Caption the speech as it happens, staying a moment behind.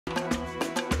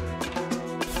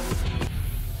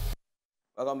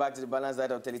Welcome back to the Balanced Side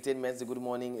of Entertainment, the Good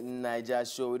Morning Niger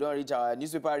show. We don't reach our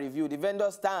newspaper review, the vendor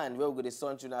stand, where we're going to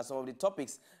sun tune some of the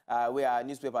topics where our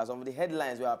newspapers, some of the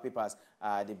headlines where our papers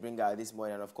they bring out this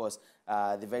morning. And of course,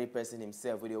 the very person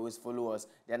himself, where they always follow us,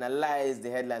 they analyze the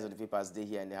headlines of the papers they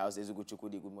here in the house. Ezugo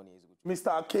Chukudi, good morning.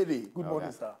 Mr. Akede, good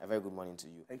morning, sir. A very good morning to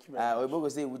you. Thank you very much. We're going to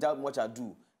say, without much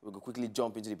ado, we'll quickly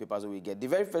jump into the papers we get. The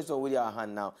very first one we have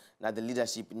hand now, the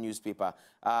leadership newspaper.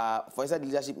 For inside the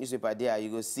leadership newspaper there, you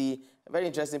go see a very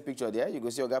interesting picture there. You go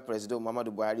see Oga President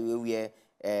Muhammadu Buhari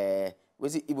where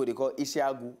what's it Igbo they call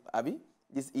Ishiagu, Abi?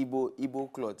 This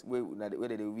Igbo cloth where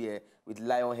they wear with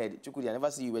lion head. Chukudi, I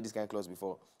never see you wear this kind of clothes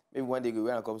before. Maybe one day you go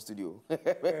wear and come studio.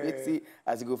 Let's see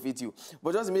as it go fit you.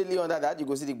 But just immediately under that, you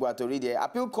go see the Guatori there.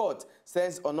 Appeal court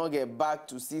sends Onnoghe back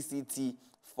to CCT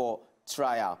for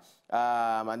trial.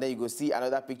 And then you go see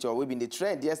another picture. We've been the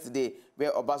trend yesterday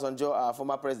where Obasanjo, our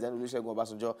former president, Olusegun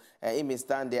Obasanjo, he may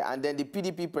stand there. And then the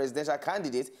PDP presidential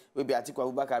candidate will be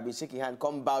Atiku Abubakar, be shaking hand,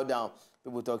 come bow down.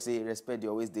 People talk, say, respect, you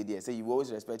always did there. Say, you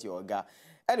always respect your Oga.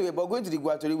 Anyway, but going to the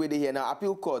Guatori where they here now,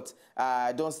 appeal court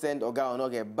don't send Oga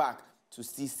Onnoghe back to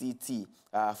CCT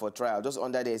for trial. Just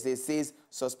under there, it says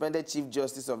suspended Chief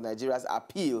Justice of Nigeria's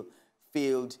appeal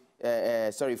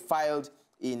filed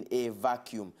in a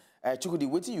vacuum. Chukudi,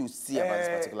 what do you see about this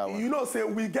particular one? You know, say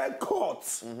we get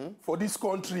courts for this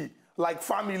country, like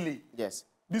family. Yes.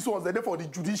 This one's the day for the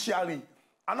judiciary.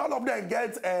 And all of them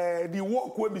get the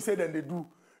work where we say then they do.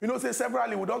 You know, say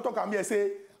severally, we don't talk and here,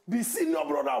 say, the senior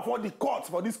brother for the court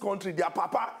for this country, their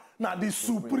papa, now the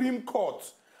Supreme Court.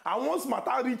 And once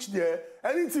matter reach there,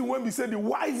 anything when we say the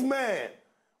wise man,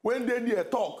 when they there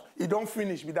talk, it don't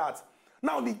finish with that.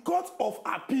 Now, the Court of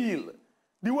Appeal,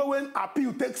 the way when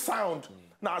appeal takes sound,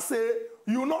 now say,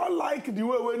 you not like the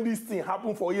way when this thing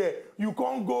happen for here, you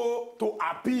can't go to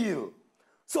appeal.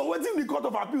 So what in the Court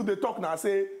of Appeal they talk now,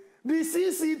 say, the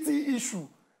CCT issue,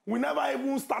 we never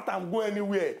even start and go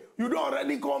anywhere. You don't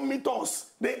already come meet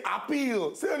us. They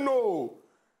appeal. Say no.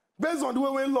 Based on the way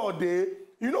when law they,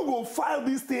 you know, go file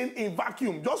this thing in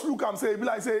vacuum. Just look and say, be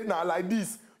like, say, nah, like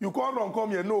this. You can't run,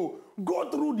 come here. No. Go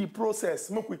through the process.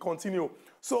 Make we continue.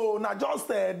 So now just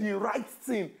the right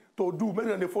thing to do,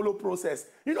 maybe they follow process.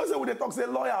 You know, say when they talk, say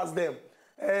lawyers them,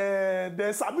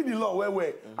 they sabi the law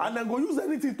where, and then go use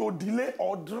anything to delay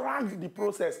or drag the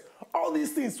process. All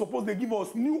these things suppose they give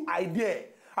us new idea.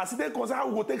 As they consider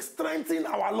we will take strengthen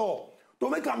our law to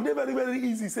make them very, very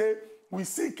easy. Say we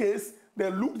see case, they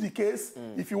look the case.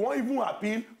 If you want even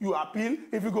appeal, you appeal.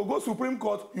 If you go Supreme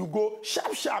Court, you go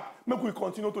sharp. Make we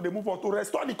continue to move on to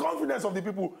restore the confidence of the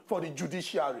people for the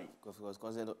judiciary.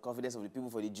 Confidence of the people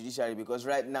for the judiciary, because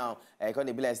right now,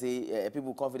 can't be like say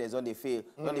people confidence don't they fail,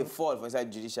 don't they fall for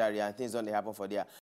inside judiciary and things don't they happen for there.